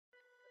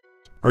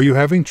Are you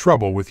having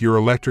trouble with your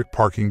electric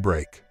parking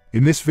brake?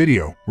 In this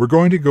video, we're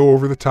going to go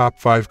over the top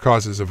 5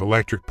 causes of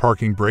electric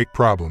parking brake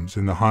problems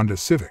in the Honda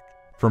Civic.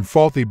 From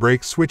faulty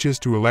brake switches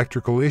to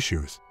electrical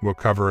issues, we'll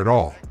cover it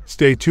all.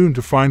 Stay tuned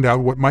to find out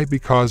what might be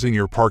causing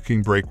your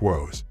parking brake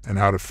woes and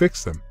how to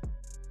fix them.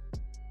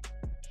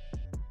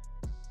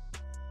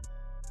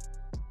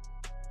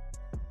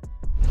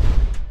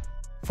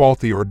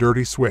 Faulty or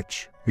dirty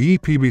switch. The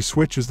EPB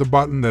switch is the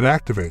button that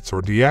activates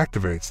or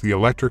deactivates the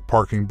electric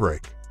parking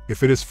brake.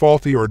 If it is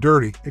faulty or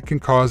dirty, it can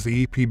cause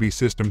the EPB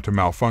system to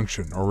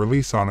malfunction or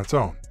release on its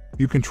own.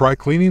 You can try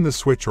cleaning the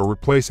switch or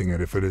replacing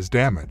it if it is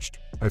damaged.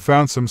 I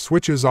found some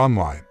switches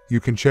online. You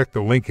can check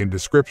the link in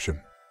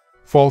description.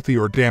 Faulty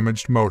or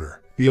damaged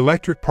motor. The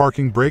electric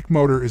parking brake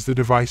motor is the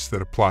device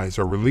that applies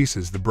or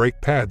releases the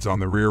brake pads on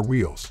the rear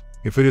wheels.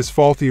 If it is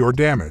faulty or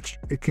damaged,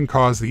 it can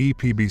cause the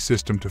EPB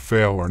system to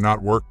fail or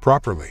not work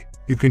properly.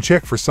 You can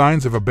check for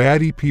signs of a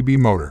bad EPB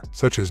motor,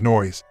 such as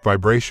noise,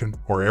 vibration,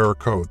 or error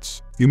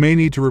codes. You may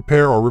need to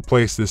repair or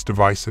replace this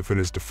device if it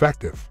is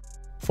defective.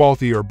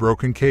 Faulty or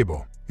broken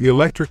cable. The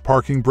electric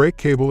parking brake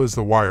cable is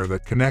the wire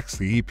that connects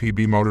the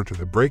EPB motor to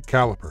the brake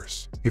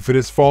calipers. If it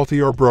is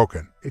faulty or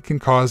broken, it can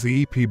cause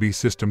the EPB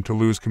system to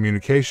lose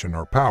communication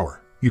or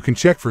power. You can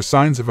check for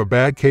signs of a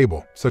bad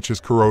cable, such as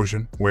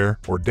corrosion, wear,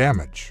 or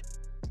damage.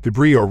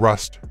 Debris or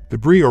rust.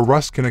 Debris or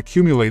rust can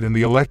accumulate in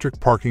the electric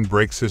parking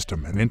brake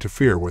system and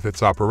interfere with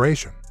its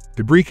operation.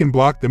 Debris can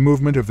block the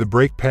movement of the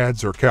brake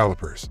pads or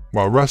calipers,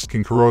 while rust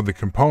can corrode the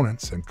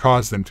components and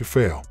cause them to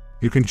fail.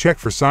 You can check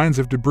for signs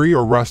of debris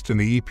or rust in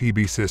the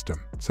EPB system,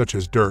 such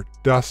as dirt,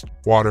 dust,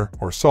 water,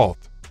 or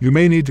salt. You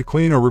may need to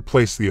clean or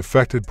replace the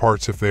affected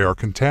parts if they are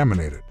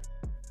contaminated.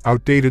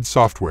 Outdated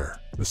software.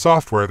 The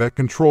software that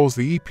controls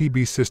the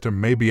EPB system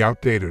may be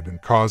outdated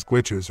and cause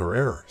glitches or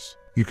errors.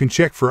 You can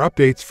check for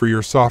updates for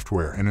your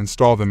software and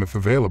install them if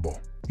available.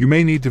 You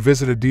may need to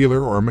visit a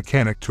dealer or a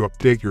mechanic to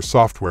update your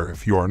software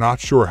if you are not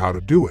sure how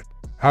to do it.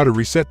 How to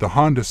reset the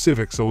Honda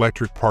Civic's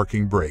electric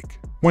parking brake.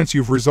 Once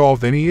you've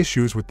resolved any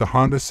issues with the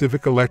Honda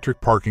Civic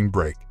electric parking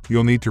brake,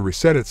 you'll need to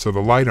reset it so the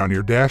light on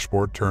your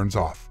dashboard turns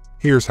off.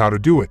 Here's how to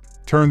do it.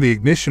 Turn the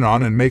ignition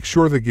on and make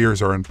sure the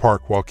gears are in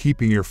park while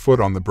keeping your foot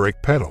on the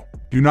brake pedal.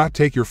 Do not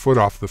take your foot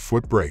off the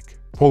foot brake.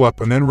 Pull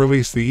up and then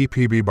release the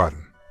EPB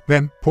button.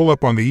 Then, pull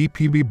up on the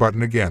EPB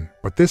button again,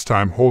 but this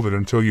time hold it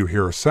until you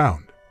hear a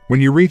sound. When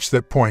you reach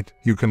that point,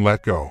 you can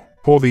let go.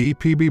 Pull the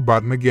EPB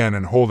button again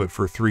and hold it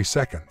for 3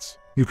 seconds.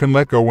 You can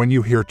let go when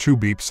you hear 2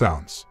 beep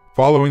sounds.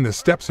 Following the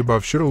steps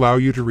above should allow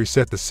you to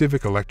reset the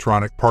Civic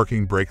electronic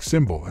parking brake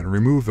symbol and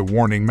remove the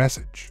warning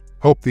message.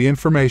 Hope the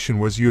information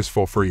was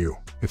useful for you.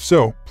 If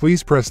so,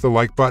 please press the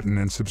like button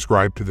and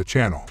subscribe to the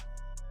channel.